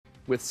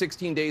with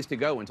 16 days to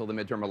go until the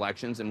midterm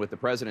elections, and with the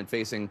president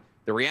facing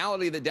the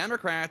reality that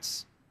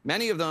Democrats,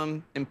 many of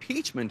them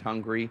impeachment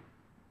hungry,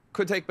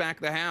 could take back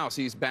the House.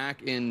 He's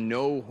back in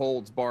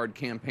no-holds-barred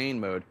campaign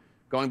mode,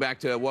 going back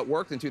to what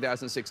worked in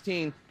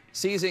 2016,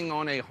 seizing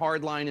on a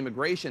hardline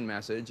immigration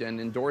message and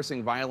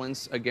endorsing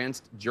violence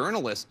against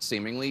journalists,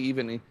 seemingly,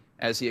 even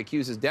as he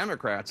accuses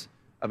Democrats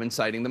of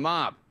inciting the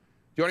mob.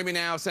 Joining me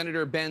now,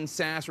 Senator Ben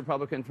Sasse,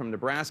 Republican from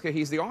Nebraska.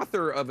 He's the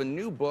author of a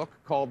new book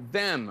called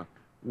Them,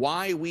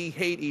 Why We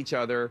Hate Each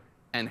Other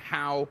and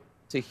How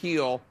to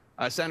Heal.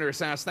 Senator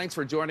Sasse, thanks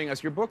for joining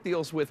us. Your book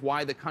deals with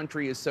why the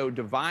country is so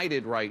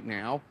divided right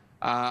now.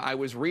 I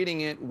was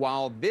reading it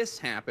while this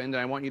happened,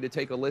 and I want you to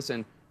take a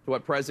listen to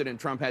what President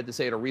Trump had to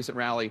say at a recent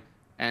rally.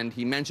 And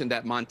he mentioned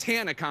that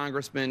Montana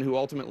congressman who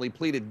ultimately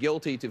pleaded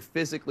guilty to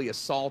physically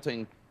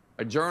assaulting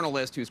a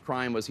journalist whose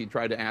crime was he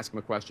tried to ask him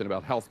a question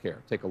about health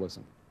care. Take a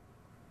listen.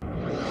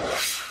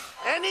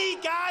 Any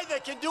guy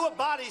that can do a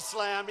body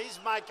slam, he's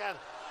my kind.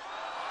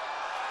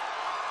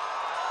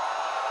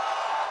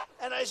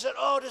 And I said,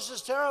 oh, this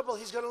is terrible.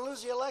 He's going to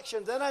lose the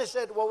election. Then I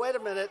said, well, wait a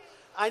minute.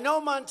 I know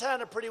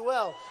Montana pretty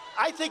well.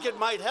 I think it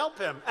might help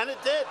him. And it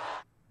did.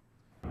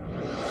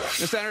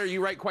 Now, Senator,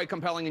 you write quite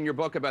compelling in your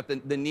book about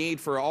the need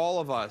for all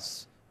of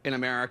us in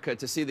America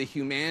to see the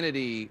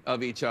humanity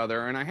of each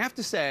other. And I have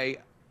to say,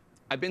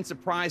 I've been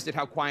surprised at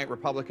how quiet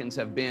Republicans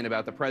have been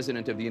about the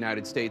President of the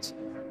United States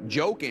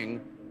joking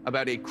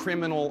about a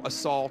criminal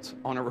assault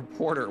on a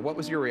reporter. What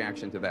was your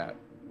reaction to that?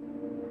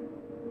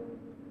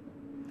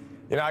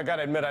 You know, I got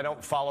to admit, I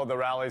don't follow the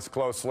rallies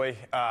closely,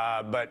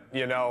 but,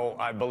 you know,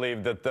 I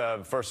believe that the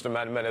First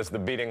Amendment is the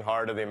beating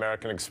heart of the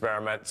American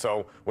experiment,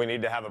 so we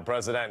need to have a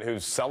president who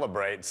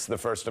celebrates the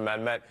First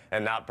Amendment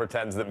and not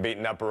pretends that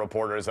beating up a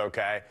reporter is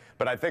okay.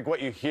 But I think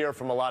what you hear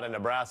from a lot of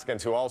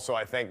Nebraskans who also,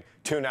 I think,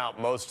 tune out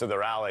most of the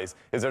rallies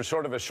is there's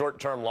sort of a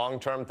short-term,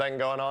 long-term thing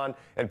going on,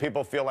 and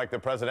people feel like the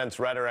president's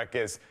rhetoric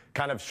is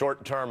kind of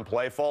short-term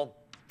playful.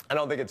 I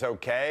don't think it's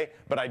okay,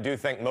 but I do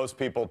think most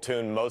people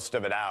tune most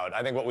of it out.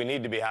 I think what we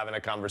need to be having a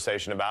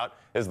conversation about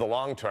is the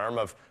long term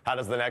of how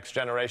does the next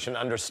generation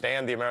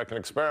understand the American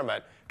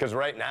experiment, because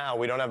right now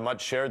we don't have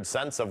much shared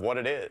sense of what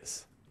it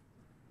is.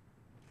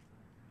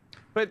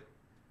 But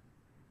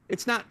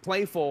it's not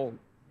playful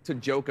to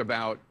joke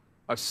about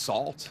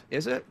assault,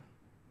 is it?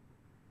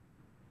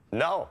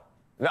 No.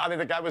 No, I mean,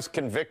 the guy was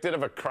convicted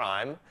of a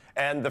crime,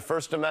 and the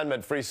First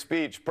Amendment, free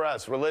speech,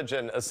 press,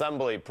 religion,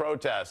 assembly,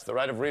 protest, the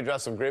right of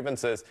redress of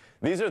grievances,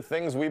 these are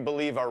things we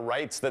believe are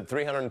rights that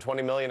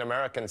 320 million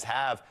Americans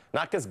have,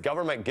 not because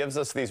government gives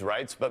us these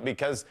rights, but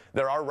because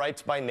there are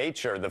rights by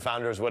nature, the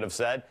founders would have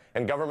said,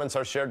 and government's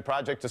our shared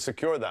project to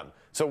secure them.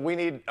 So we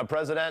need a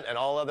president and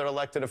all other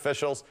elected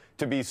officials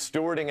to be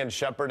stewarding and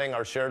shepherding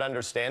our shared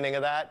understanding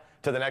of that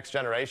to the next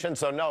generation.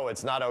 So no,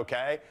 it's not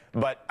okay.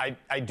 But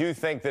I do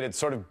think that it's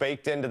sort of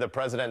baked into the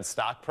president's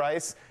stock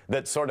price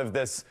that sort of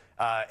this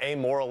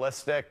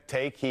amoralistic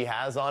take he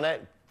has on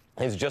it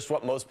is just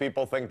what most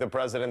people think the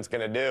president's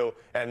going to do.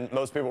 And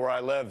most people where I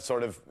live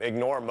sort of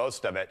ignore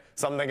most of it.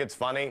 Some think it's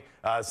funny.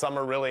 Some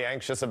are really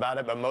anxious about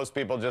it. But most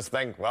people just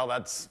think, well,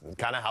 that's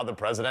kind of how the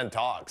president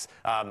talks.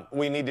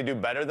 We need to do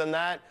better than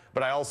that.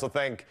 But I also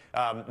think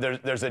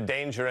there's a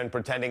danger in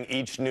pretending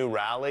each new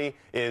rally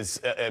is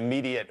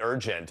immediate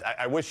urgent.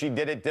 I wish he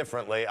did it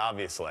differently,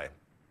 obviously.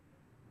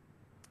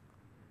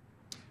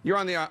 You're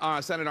on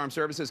the Senate Armed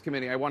Services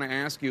Committee. I want to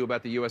ask you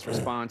about the U.S.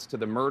 response to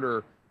the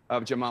murder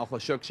of Jamal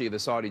Khashoggi, the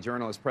Saudi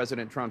journalist.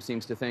 President Trump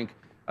seems to think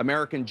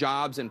American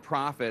jobs and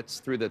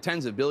profits through the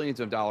tens of billions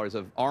of dollars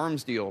of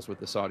arms deals with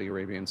the Saudi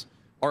Arabians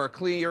are a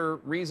clear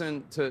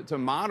reason to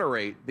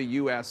moderate the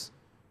U.S.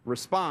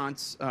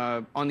 response.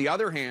 On the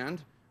other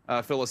hand,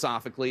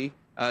 philosophically,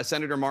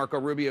 Senator Marco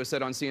Rubio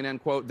said on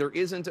CNN, quote, there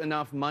isn't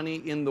enough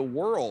money in the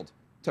world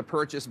to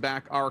purchase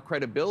back our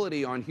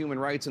credibility on human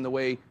rights and the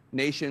way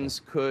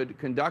nations could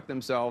conduct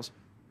themselves.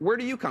 Where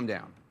do you come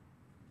down?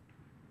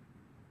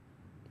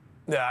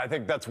 Yeah, I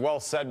think that's well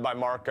said by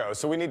Marco.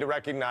 So we need to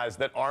recognize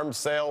that arms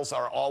sales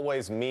are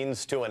always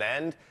means to an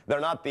end.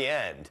 They're not the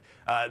end.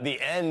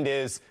 The end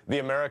is the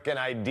American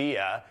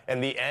idea,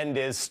 and the end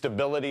is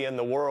stability in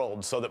the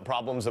world so that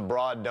problems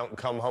abroad don't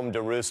come home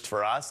to roost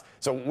for us.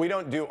 So we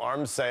don't do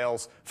arms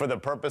sales for the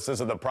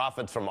purposes of the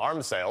profits from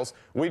arms sales.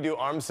 We do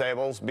arms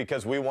sales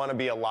because we want to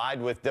be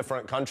allied with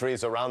different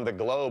countries around the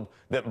globe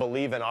that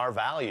believe in our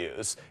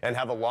values and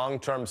have a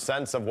long-term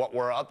sense of what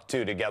we're up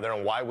to together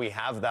and why we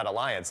have that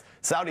alliance.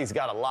 Saudi's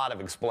got a lot of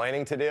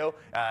explaining to do,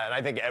 and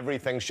I think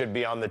everything should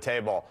be on the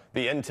table.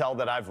 The intel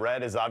that I've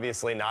read is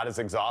obviously not as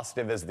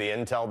exhaustive as the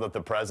intel that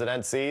the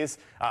president sees,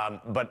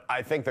 but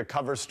I think the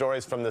cover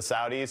stories from the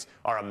Saudis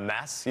are a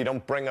mess. You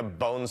don't bring a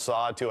bone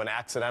saw to an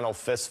accidental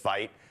fist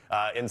fight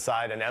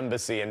inside an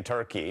embassy in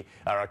Turkey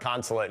or a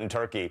consulate in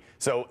Turkey.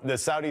 So the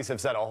Saudis have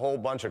said a whole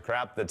bunch of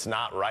crap that's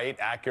not right,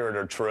 accurate,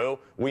 or true.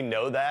 We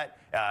know that,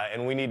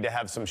 and we need to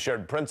have some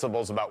shared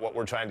principles about what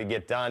we're trying to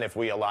get done if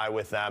we ally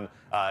with them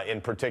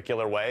in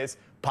particular ways.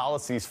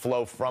 Policies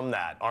flow from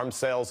that. Arms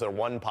sales are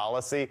one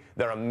policy.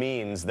 They're a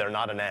means. They're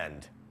not an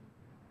end.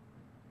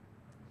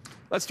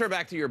 Let's turn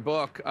back to your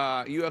book.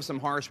 You have some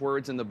harsh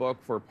words in the book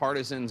for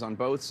partisans on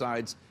both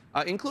sides,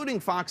 including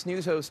Fox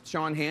News host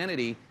Sean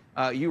Hannity.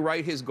 You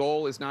write his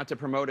goal is not to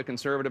promote a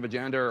conservative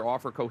agenda or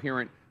offer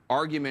coherent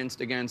arguments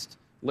against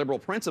liberal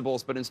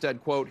principles, but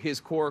instead, quote, his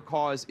core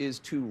cause is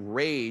to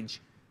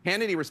rage.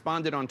 Hannity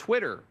responded on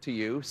Twitter to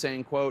you,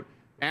 saying, quote,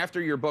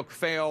 after your book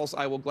fails,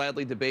 I will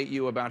gladly debate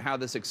you about how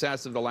the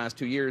success of the last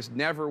 2 years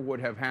never would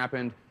have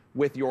happened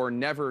with your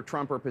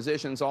never-Trumper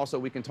positions. Also,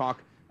 we can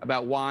talk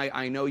about why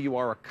I know you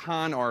are a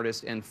con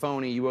artist and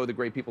phony. You owe the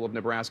great people of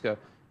Nebraska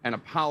an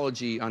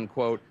apology,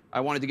 unquote. I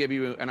wanted to give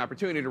you an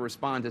opportunity to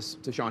respond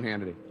to Sean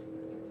Hannity.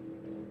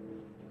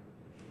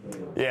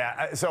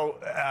 Yeah, so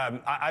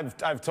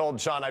I've told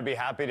Sean I'd be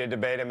happy to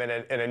debate him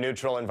in a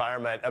neutral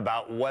environment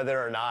about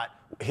whether or not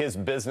his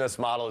business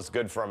model is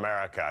good for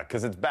America,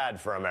 because it's bad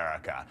for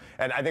America.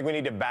 And I think we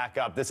need to back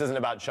up. This isn't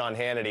about Sean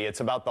Hannity. It's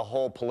about the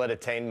whole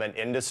polititainment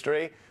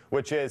industry,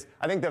 which is,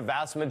 I think the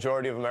vast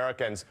majority of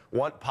Americans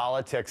want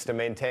politics to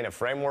maintain a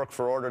framework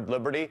for ordered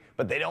liberty,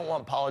 but they don't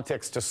want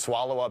politics to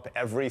swallow up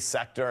every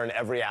sector and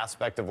every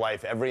aspect of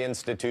life, every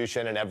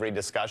institution and every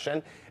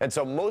discussion. And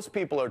so most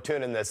people are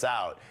tuning this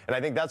out. And I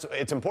think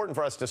it's important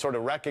for us to sort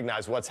of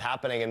recognize what's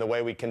happening in the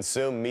way we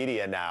consume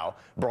media now,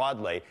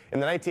 broadly. In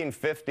the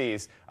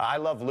 1950s,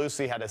 I Love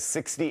Lucy had a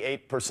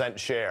 68%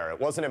 share. It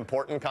wasn't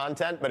important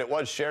content, but it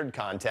was shared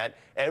content.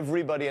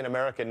 Everybody in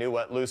America knew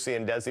what Lucy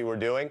and Desi were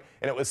doing,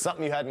 and it was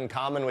something you had in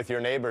common with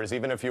your neighbors,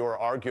 even if you were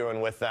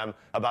arguing with them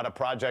about a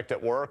project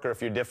at work or if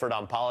you differed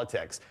on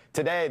politics.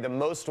 Today, the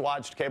most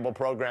watched cable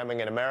programming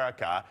in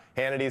America,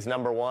 Hannity's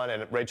 #1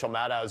 and Rachel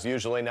Maddow's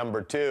usually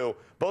 #2,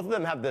 both of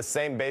them have the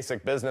same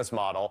basic business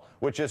model,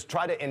 which is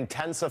try to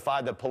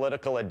intensify the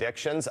political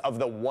addictions of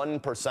the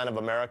 1% of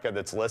America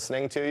that's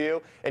listening to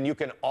you, and you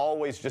can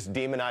always just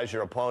demonize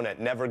your opponent,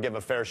 never give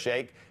a fair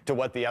shake to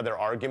what the other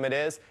argument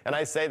is. And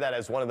I say that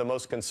as one of the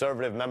most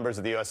conservative members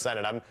of the U.S.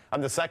 Senate.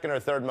 I'm the second or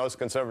third most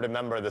conservative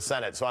member of the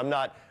Senate, so I'm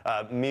not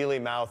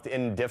mealy-mouthed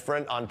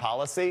indifferent on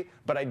policy,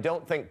 but I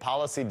don't think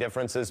policy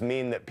differences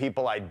mean that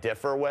people I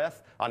differ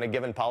with on a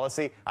given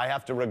policy I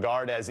have to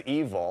regard as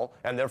evil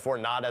and therefore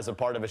not as a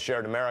part of a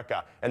shared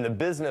America. And the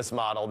business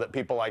model that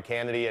people like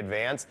Hannity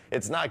advance,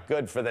 it's not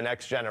good for the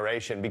next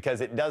generation because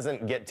it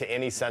doesn't get to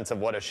any sense of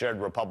what a shared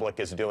republic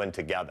is doing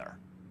together.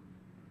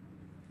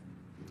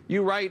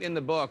 You write in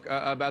the book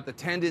about the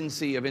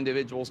tendency of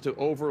individuals to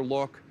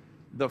overlook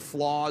the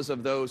flaws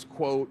of those,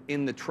 quote,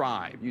 in the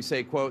tribe. You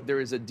say, quote, there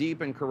is a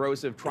deep and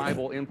corrosive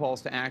tribal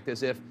impulse to act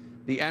as if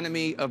the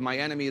enemy of my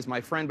enemy is my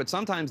friend, but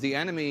sometimes the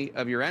enemy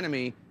of your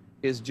enemy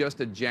is just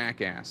a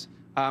jackass.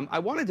 I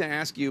wanted to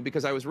ask you,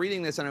 because I was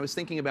reading this and I was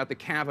thinking about the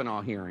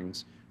Kavanaugh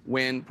hearings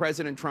when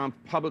President Trump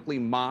publicly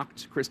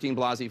mocked Christine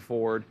Blasey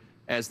Ford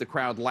as the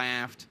crowd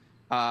laughed.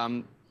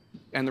 And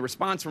the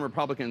response from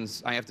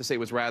Republicans, I have to say,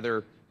 was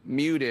rather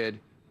muted.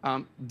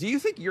 Do you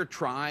think your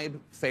tribe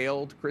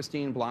failed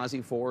Christine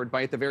Blasey Ford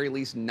by, at the very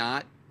least,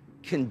 not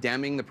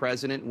condemning the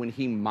president when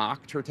he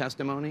mocked her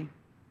testimony?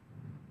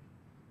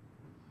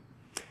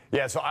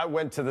 Yeah, so I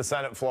went to the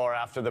Senate floor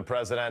after the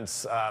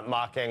president's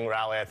mocking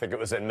rally, I think it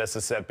was in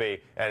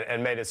Mississippi,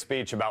 and made a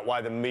speech about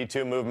why the Me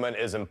Too movement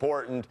is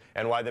important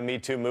and why the Me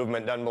Too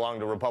movement doesn't belong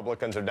to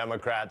Republicans or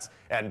Democrats,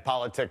 and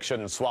politics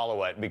shouldn't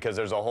swallow it because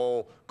there's a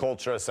whole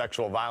culture of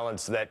sexual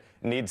violence that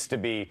needs to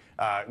be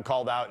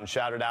called out and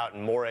shouted out,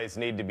 and mores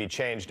need to be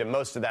changed, and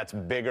most of that's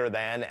bigger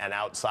than and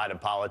outside of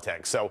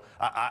politics. So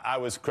I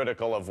was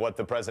critical of what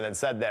the president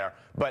said there.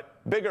 But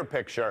bigger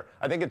picture,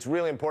 I think it's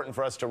really important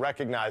for us to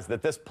recognize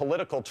that this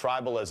political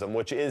tribalism,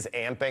 which is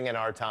amping in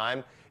our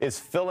time, is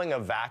filling a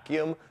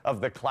vacuum of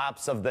the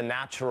collapse of the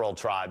natural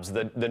tribes,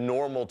 the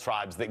normal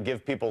tribes that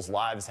give people's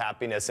lives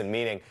happiness and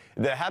meaning.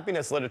 The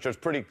happiness literature is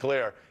pretty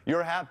clear.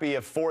 You're happy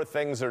if 4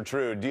 things are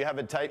true. Do you have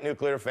a tight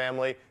nuclear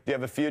family? Do you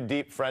have a few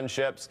deep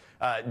friendships?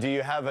 Do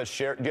you have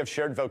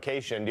shared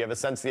vocation? Do you have a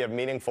sense that you have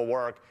meaningful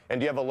work? And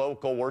do you have a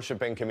local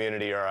worshiping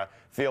community or a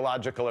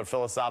theological or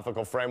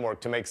philosophical framework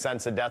to make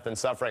sense of death and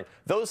suffering?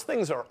 Those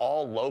things are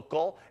all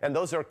local, and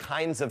those are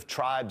kinds of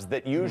tribes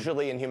that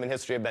usually in human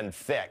history have been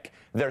thick.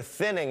 They're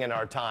thinning in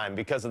our time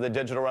because of the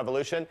digital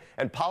revolution,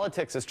 and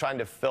politics is trying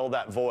to fill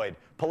that void.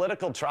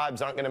 Political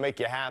tribes aren't going to make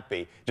you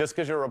happy. Just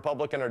because you're a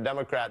Republican or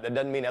Democrat, that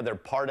doesn't mean other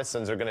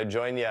partisans are going to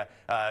join you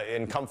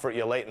and comfort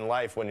you late in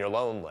life when you're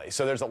lonely.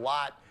 So there's a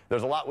lot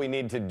we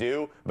need to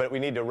do, but we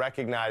need to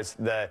recognize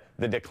the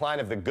decline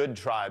of the good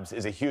tribes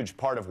is a huge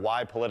part of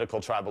why political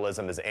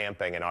tribalism is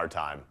amping in our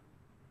time.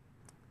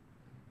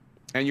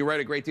 And you write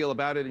a great deal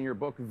about it in your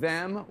book,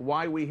 Them,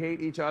 Why We Hate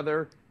Each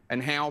Other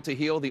and How to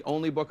Heal, the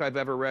only book I've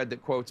ever read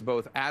that quotes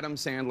both Adam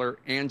Sandler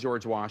and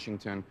George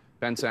Washington.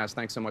 Ben Sasse,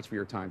 thanks so much for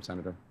your time,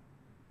 Senator.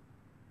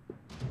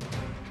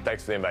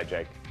 Thanks for the invite,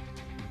 Jake.